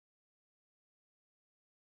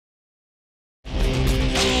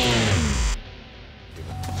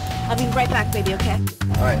I'll be right back, baby, okay?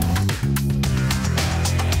 All right.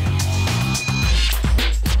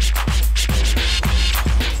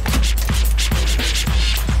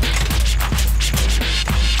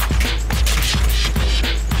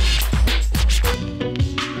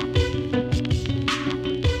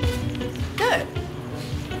 Good.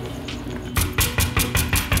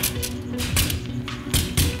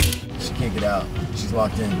 She can't get out. She's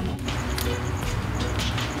locked in.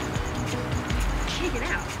 Can't get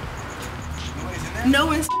out. Nobody's in there? No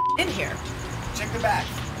one's in here. Check the back.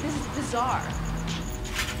 This is bizarre.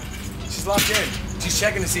 She's locked in. She's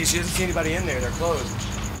checking to see. She doesn't see anybody in there. They're closed.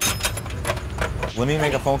 Let me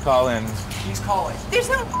make a phone call and He's calling. There's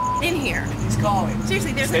no in here. He's calling.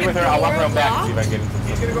 Seriously, there's stay like with a her. I'll walk door around back and see if I locked. can get into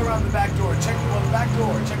He's gonna go around the back door. Check the back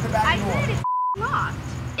door. Check the back I door. said it's locked.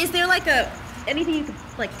 Is there like anything you could,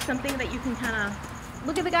 like something that you can kind of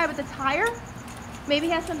look at the guy with the tire? Maybe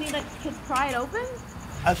he has something that could pry it open?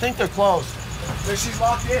 I think they're closed. No, she's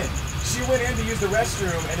locked in. She went in to use the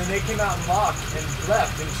restroom, and then they came out and locked and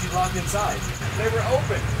left, and she's locked inside. They were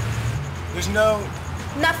open. There's no...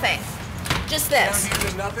 Nothing. Just Down this. here,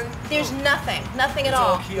 there's nothing? There's nothing. Nothing at There's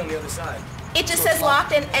all. no key on the other side. It just So says it's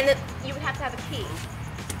locked. locked, and you would have to have a key.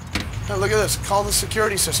 Hey, look at this. Call the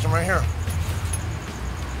security system right here.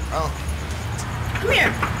 Oh. Come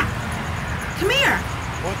here. Come here.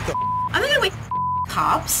 What the? I'm not gonna wait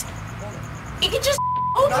cops. You can just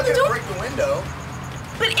I'm open not the gonna door. break the window.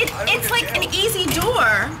 But I don't it's get like an down. easy door.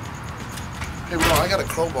 Hey, bro, I got a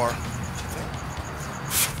crowbar.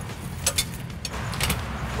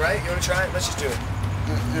 Right? You wanna try it? Let's just do it.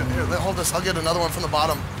 Here, hold this. I'll get another one from the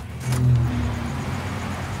bottom.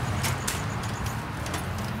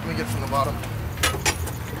 Let me get from the bottom.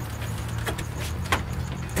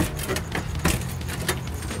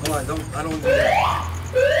 Hold on, I don't want to do that.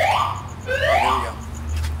 Oh, there we go.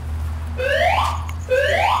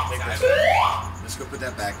 Take this. Let's go put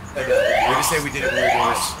that back. We just say we did it when we were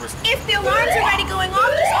doing this. If the alarm's already going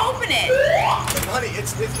off, just open it. Honey,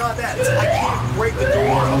 it's not that. I can't break the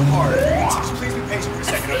door apart. Just please be patient for a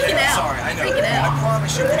second, okay? freaking I'm out. sorry, I know. Freaking out. I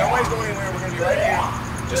promise you, nobody's going anywhere. We're gonna be right here.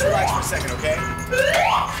 Just relax for a second, okay?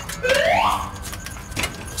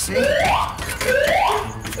 See?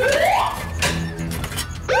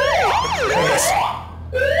 Yes.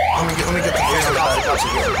 Let me get the face of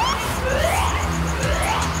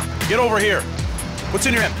Get over here. What's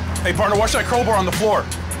in your hand? Hey, partner, watch that crowbar on the floor.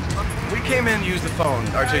 We came in to use the phone,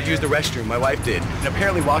 or to use the restroom. My wife did. And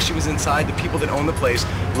apparently while she was inside, the people that own the place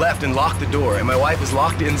left and locked the door. And my wife is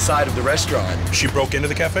locked inside of the restaurant. She broke into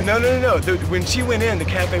the cafe? No. When she went in, the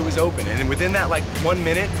cafe was open. And within that, like, 1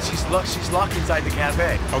 minute, she's locked inside the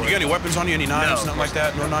cafe. Oh, you got any weapons on you? Any knives? No, Nothing like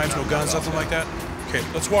that? No knives, no guns, nothing like that? Okay,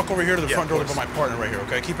 let's walk over here to the Yeah, front door of by course. my partner right here,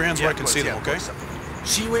 okay? Keep your hands where I can see them, okay?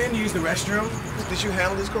 She went in to use the restroom. Did you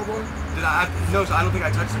handle this crowbar? Did I? No, I don't think I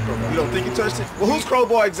touched the crowbar. You don't think you touched it? Well, whose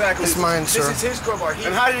crowbar exactly? It's mine, This sir. is his crowbar.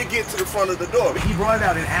 And how did it get to the front of the door? He brought it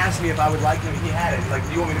out and asked me if I would like it. He had it. Like,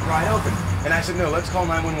 do you want me to pry it open? And I said, no, let's call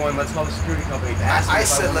 911. Let's call the security company to ask me I if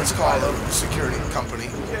said want let's to call pry it the open. security company.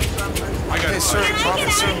 I got Hey, it. sir, Can I get out of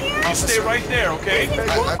officer. here? You stay right there, okay?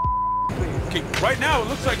 Okay, right now, it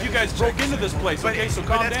looks like you guys broke into this place, okay? So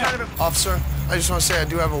calm that's down. kind of Officer, I just want to say I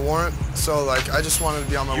do have a warrant, so like I just wanted to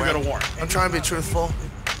be on my You way. got a warrant. I'm trying to be truthful.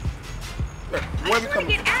 I just want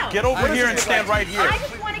to get out. Get over here and stand right here. I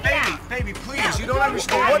just want to get out. Baby, please, No, you don't don't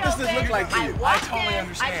understand. walk What does this open. look like to you? I walked totally in,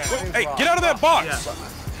 understand. Hey, get out of that box.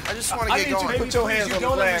 I just want to I get need going. you to Put your hands you on the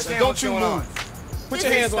don't glass understand and don't what's you going move. on. Put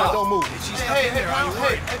your hands on it, don't move. She's stuck in there. Are you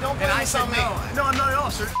worried? don't And I blame said on me. no. No, I'm not at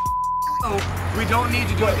all, sir. Oh, we don't need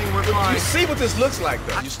to do anything. We're fine. You see what this looks like,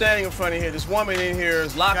 though. You're standing in front of here. This woman in here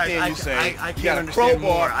is locked Guys, in, I- you say. I You can't got a understand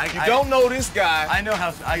crowbar. more. You don't know this guy. I know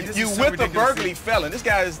how. This You is so with a ridiculous. burglary felon. This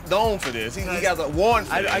guy is known for this. He got a warrant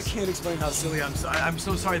for this. I can't explain how silly I'm. I'm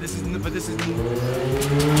so sorry. This isn't. But this is.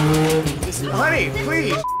 Honey,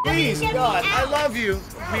 please, God, I love you.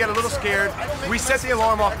 We got a little scared. We set the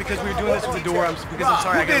alarm off because we were doing this with the door. I'm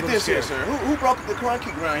sorry. I Who got a did little this here, scared. sir? Who broke the car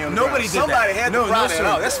key around here on the Nobody ground? did Somebody that. had No, to pry no, that sir.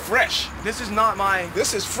 out. That's fresh. This is not my.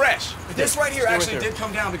 This is fresh. This right here Stay actually right there. did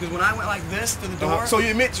come down because when I went like this to the door. So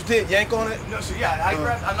you admit you did yank on it? No, so yeah, I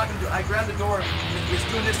grabbed. I'm not gonna do. I grabbed the door and was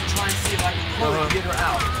doing this to try and see if I could close it and get her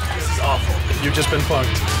out. This is awful. You've just been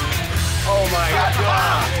punked. Oh my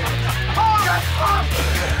God.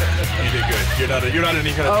 You did good. You're not in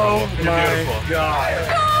any kind of trouble. You're beautiful. God.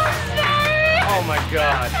 Oh my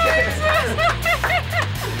God.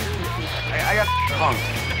 I got punked.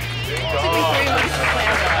 Took me 3 months to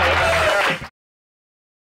plan that.